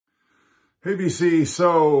Hey BC,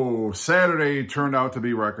 so Saturday turned out to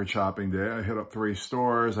be record shopping day. I hit up 3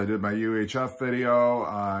 stores. I did my UHF video.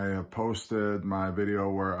 I posted my video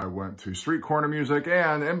where I went to street corner music,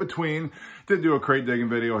 and in between did do a crate digging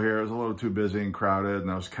video here. It was a little too busy and crowded and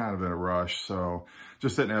I was kind of in a rush, so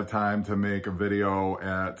just didn't have time to make a video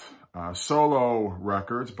at Solo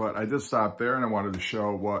Records, but I did stop there and I wanted to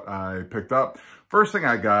show what I picked up. First thing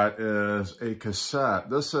I got is a cassette.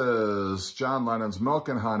 This is John Lennon's Milk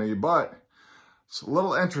and Honey, but it's a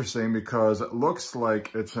little interesting because it looks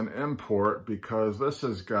like it's an import because this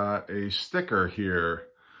has got a sticker here,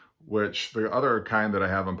 which the other kind that I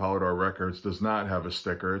have on Polydor Records does not have a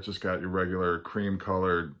sticker. It's just got your regular cream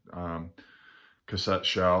colored cassette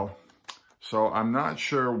shell. So I'm not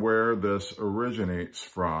sure where this originates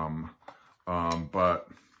from, but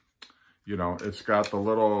you know, it's got the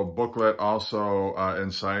little booklet also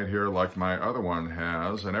inside here like my other one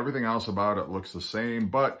has, and everything else about it looks the same,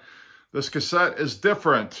 but this cassette is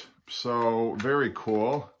different, so very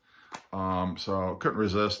cool. So couldn't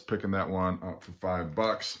resist picking that one up for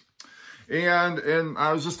 $5. And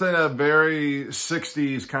I was just in a very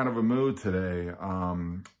 60s kind of a mood today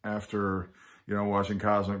after, you know, watching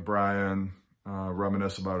Cosmic Brian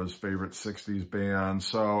reminisce about his favorite 60s band.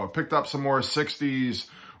 So I picked up some more 60s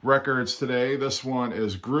records today. This one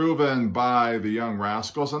is Groovin' by the Young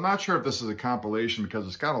Rascals. I'm not sure if this is a compilation because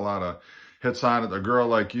it's got a lot of hits on it. A Girl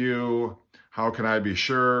Like You, How Can I Be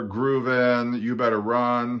Sure, Groovin', You Better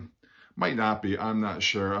Run. Might not be, I'm not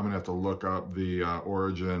sure. I'm gonna have to look up the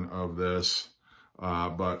origin of this,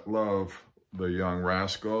 but love the Young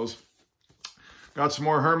Rascals. Got some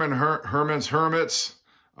more Herman's Hermits.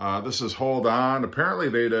 This is Hold On. Apparently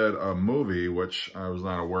they did a movie, which I was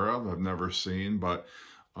not aware of, I've never seen, but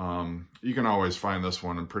you can always find this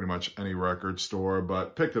one in pretty much any record store,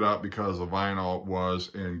 but picked it up because the vinyl was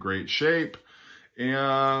in great shape.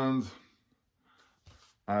 And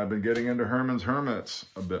I've been getting into Herman's Hermits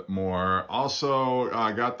a bit more. Also,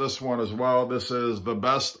 I got this one as well. This is the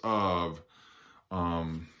best of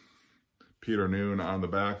Peter Noon on the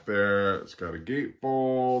back there. It's got a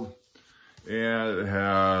gatefold. And it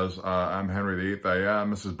has, I'm Henry VIII, I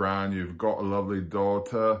am Mrs. Brown, you've got a lovely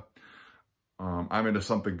daughter. I'm into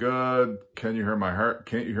something good. Can you hear my heart?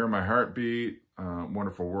 Can't you hear my heartbeat?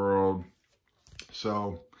 Wonderful World.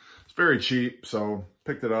 So it's very cheap. So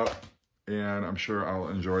picked it up and I'm sure I'll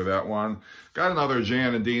enjoy that one. Got another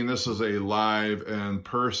Jan and Dean. This is a live in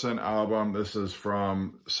person album. This is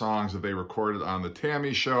from songs that they recorded on the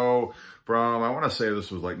Tammy Show from, I want to say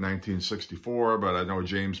this was like 1964, but I know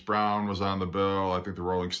James Brown was on the bill. I think the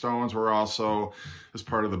Rolling Stones were also as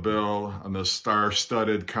part of the bill on this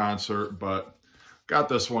star-studded concert, but got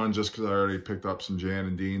this one just because I already picked up some Jan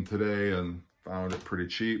and Dean today and found it pretty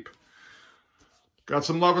cheap. Got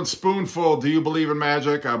some Love and Spoonful, Do You Believe in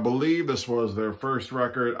Magic? I believe this was their first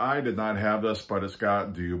record. I did not have this, but it's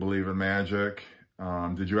got Do You Believe in Magic?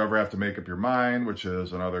 Did You Ever Have to Make Up Your Mind? Which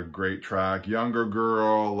is another great track. Younger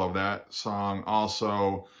Girl, love that song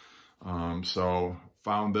also. So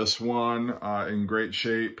found this one in great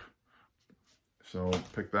shape. So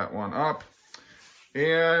picked that one up.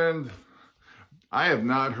 And I have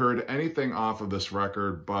not heard anything off of this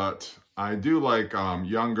record, but I do like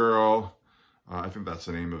Young Girl. I think that's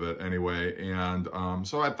the name of it anyway. And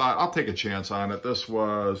so I thought I'll take a chance on it. This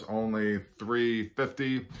was only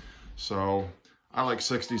 $3.50. So I like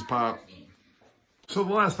 60s pop. So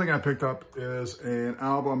the last thing I picked up is an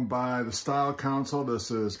album by the Style Council. This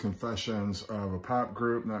is Confessions of a Pop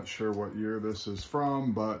Group. Not sure what year this is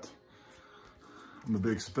from, but I'm a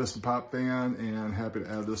big Sophistopop fan and happy to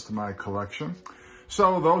add this to my collection.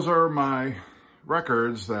 So those are my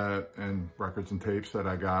records and tapes that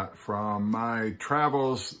I got from my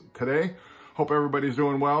travels today. Hope everybody's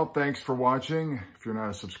doing well. Thanks for watching. If you're not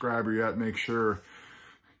a subscriber yet, make sure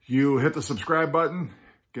you hit the subscribe button.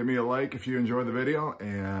 Give me a like if you enjoyed the video,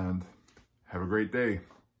 and have a great day.